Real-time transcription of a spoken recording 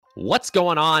What's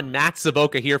going on? Matt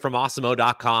Savoca here from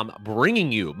Awesemo.com,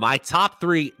 bringing you my top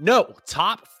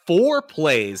 4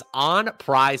 plays on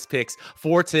PrizePicks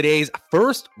for today's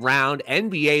first round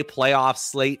NBA playoff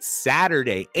slate,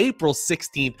 Saturday, April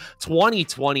 16th,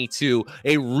 2022.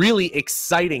 A really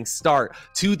exciting start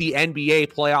to the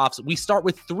NBA playoffs. We start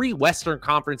with 3 Western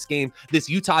Conference games. This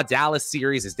Utah-Dallas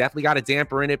series has definitely got a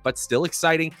damper in it, but still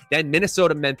exciting. Then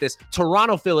Minnesota-Memphis,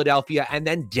 Toronto-Philadelphia, and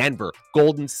then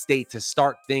Denver-Golden State to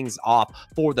start things off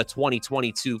for the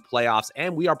 2022 playoffs.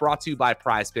 And we are brought to you by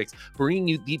PrizePicks, bringing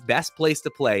you the best place to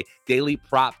play daily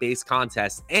prop-based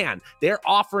contests. And they're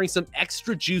offering some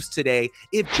extra juice today.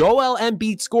 If Joel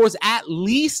Embiid scores at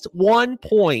least 1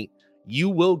 point, you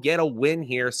will get a win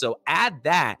here. So add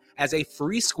that as a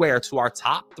free square to our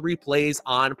top 3 plays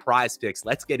on PrizePicks.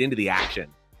 Let's get into the action.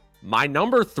 My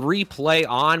number 3 play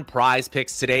on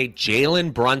PrizePicks today,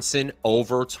 Jalen Brunson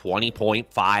over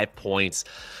 20.5 points.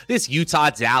 This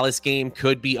Utah-Dallas game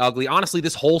could be ugly. Honestly,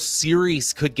 this whole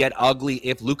series could get ugly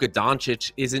if Luka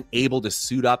Doncic isn't able to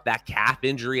suit up that calf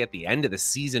injury at the end of the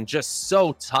season. Just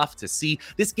so tough to see.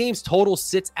 This game's total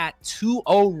sits at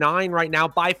 209 right now,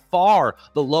 by far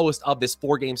the lowest of this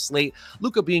 4-game slate.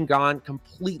 Luka being gone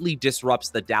completely disrupts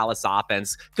the Dallas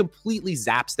offense, completely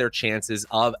zaps their chances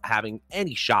of having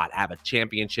any shot have a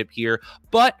championship here,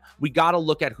 but we got to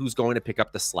look at who's going to pick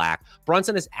up the slack.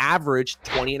 Brunson has averaged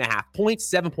 20.5 points,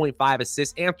 7.5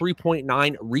 assists, and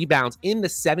 3.9 rebounds in the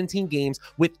 17 games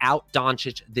without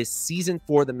Doncic this season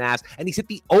for the Mavs, and he's hit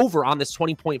the over on this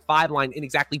 20.5 line in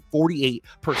exactly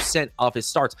 48% of his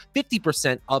starts,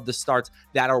 50% of the starts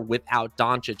that are without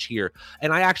Doncic here.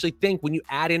 And I actually think when you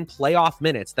add in playoff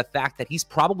minutes, the fact that he's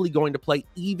probably going to play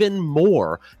even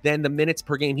more than the minutes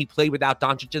per game he played without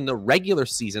Doncic in the regular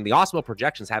season. The Awesemo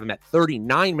projections have him at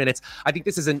 39 minutes. I think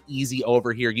this is an easy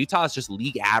over here. Utah is just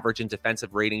league average in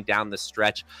defensive rating down the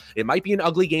stretch. It might be an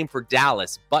ugly game for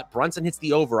Dallas, but Brunson hits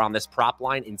the over on this prop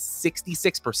line in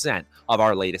 66% of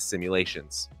our latest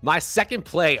simulations. My second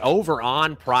play over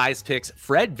on PrizePicks,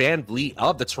 Fred VanVleet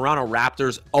of the Toronto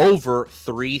Raptors over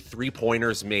 3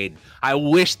 3-pointers made. I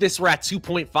wish this were at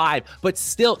 2.5, but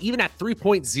still, even at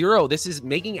 3.0, this is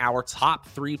making our top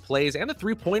 3 plays, and the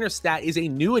 3-pointer stat is a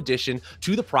new addition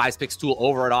to the PrizePicks tool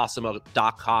over at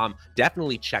Awesemo.com.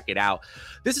 Definitely check it out.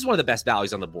 This is one of the best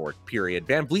values on the board, period.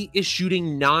 VanVleet is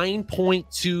shooting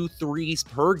 9.2 threes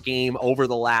per game over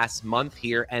the last month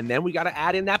here, and then we got to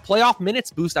add in that playoff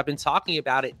minutes boost. I've been talking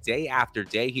about it day after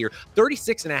day here.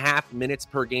 36.5 minutes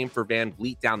per game for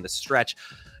VanVleet down the stretch.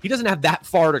 He doesn't have that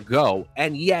far to go,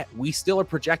 and yet we still are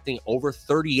projecting over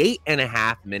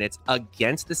 38.5 minutes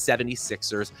against the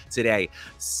 76ers today.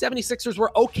 76ers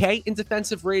were okay in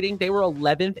defensive rating. They were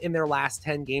 11th in their last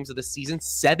 10 games of the season,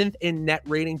 7th in net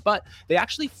rating, but they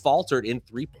actually faltered in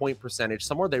 3-point percentage.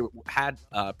 Somewhere they had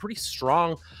a pretty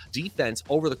strong defense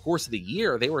over the course of the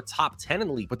year. They were top 10 in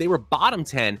the league, but they were bottom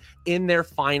 10 in their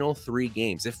final 3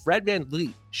 games. If Fred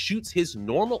VanVleet shoots his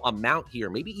normal amount here,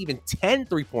 maybe even 10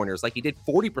 3-pointers like he did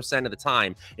 40% of the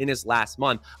time in his last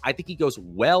month, I think he goes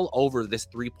well over this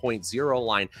 3.0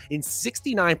 line. In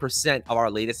 69% of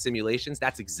our latest simulations,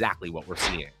 that's exactly what we're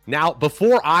seeing. Now,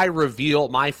 before I reveal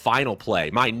my final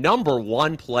play, my number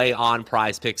 1 play on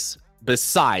PrizePicks,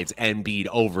 besides Embiid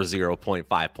over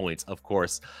 0.5 points, of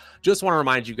course, just want to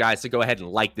remind you guys to go ahead and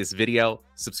like this video,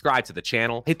 subscribe to the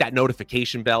channel, hit that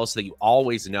notification bell so that you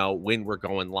always know when we're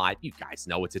going live. You guys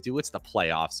know what to do. It's the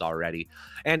playoffs already.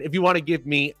 And if you want to give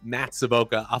me, Matt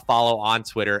Savoca, a follow on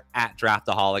Twitter at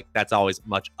Draftaholic, that's always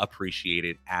much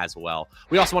appreciated as well.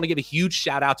 We also want to give a huge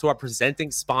shout out to our presenting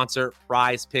sponsor,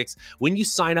 PrizePicks. When you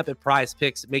sign up at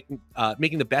PrizePicks,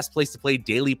 making the best place to play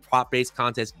daily prop-based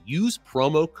contests, use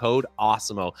promo code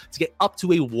AWESEMO to get up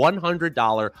to a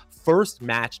 $100 first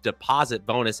match deposit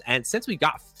bonus. And since we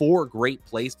got 4 great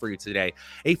plays for you today,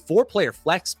 a 4-player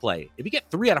flex play, if you get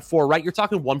 3 out of 4 right, you're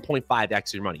talking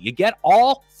 1.5x your money. You get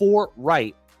all 4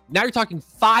 right, now you're talking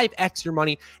 5x your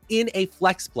money in a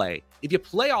flex play. If you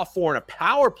play all 4 in a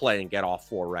power play and get all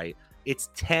 4 right, it's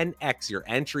 10x your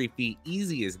entry fee.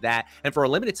 Easy as that. And for a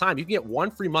limited time, you can get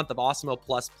 1 free month of Awesemo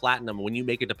Plus Platinum when you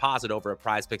make a deposit over at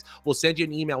PrizePicks. We'll send you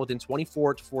an email within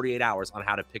 24 to 48 hours on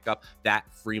how to pick up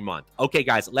that free month. Okay,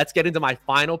 guys, let's get into my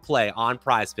final play on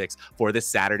PrizePicks for this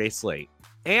Saturday slate.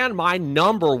 And my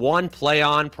number 1 play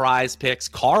on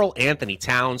PrizePicks, Karl Anthony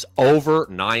Towns over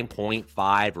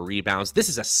 9.5 rebounds. This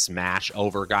is a smash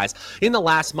over, guys. In the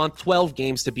last month, 12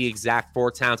 games to be exact for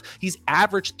Towns, he's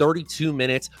averaged 32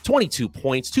 minutes, 22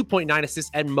 points, 2.9 assists,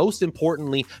 and most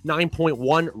importantly,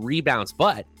 9.1 rebounds.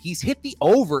 But he's hit the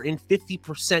over in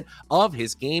 50% of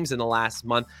his games in the last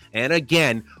month. And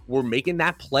again, we're making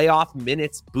that playoff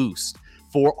minutes boost.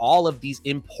 for all of these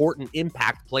important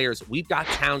impact players. We've got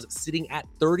Towns sitting at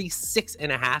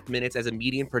 36.5 minutes as a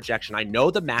median projection. I know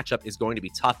the matchup is going to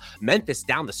be tough. Memphis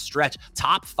down the stretch,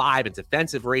 top 5 in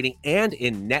defensive rating and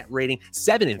in net rating,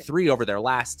 7-3 over their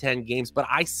last 10 games. But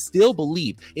I still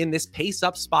believe in this pace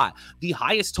up spot, the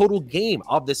highest total game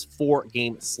of this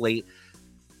 4-game slate.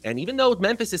 And even though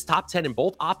Memphis is top 10 in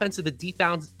both offensive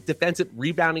and defensive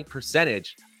rebounding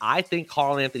percentage, I think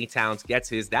Karl-Anthony Towns gets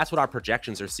his. That's what our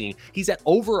projections are seeing. He's at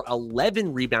over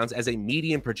 11 rebounds as a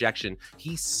median projection.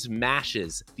 He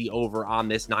smashes the over on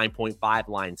this 9.5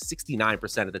 line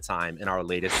 69% of the time in our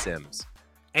latest sims.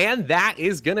 And that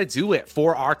is going to do it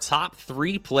for our top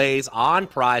 3 plays on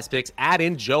PrizePicks. Add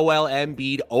in Joel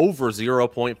Embiid over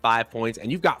 0.5 points, and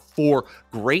you've got 4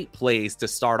 great plays to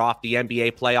start off the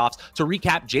NBA playoffs. To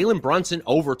recap, Jalen Brunson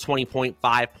over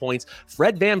 20.5 points,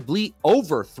 Fred VanVleet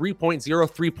over 3.0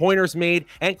 3-pointers made,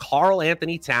 and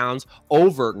Karl-Anthony Towns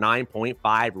over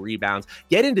 9.5 rebounds.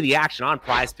 Get into the action on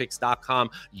PrizePicks.com.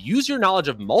 Use your knowledge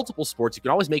of multiple sports. You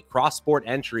can always make cross-sport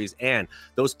entries, and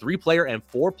those 3-player and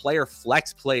 4-player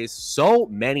flex plays, so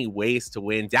many ways to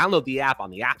win. Download the app on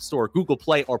the App Store, Google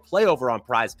Play, or play over on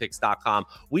PrizePicks.com.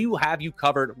 We will have you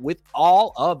covered with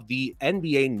all of the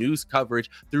NBA news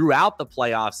coverage throughout the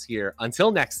playoffs here.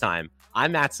 Until next time,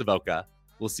 I'm Matt Savoca.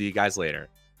 We'll see you guys later.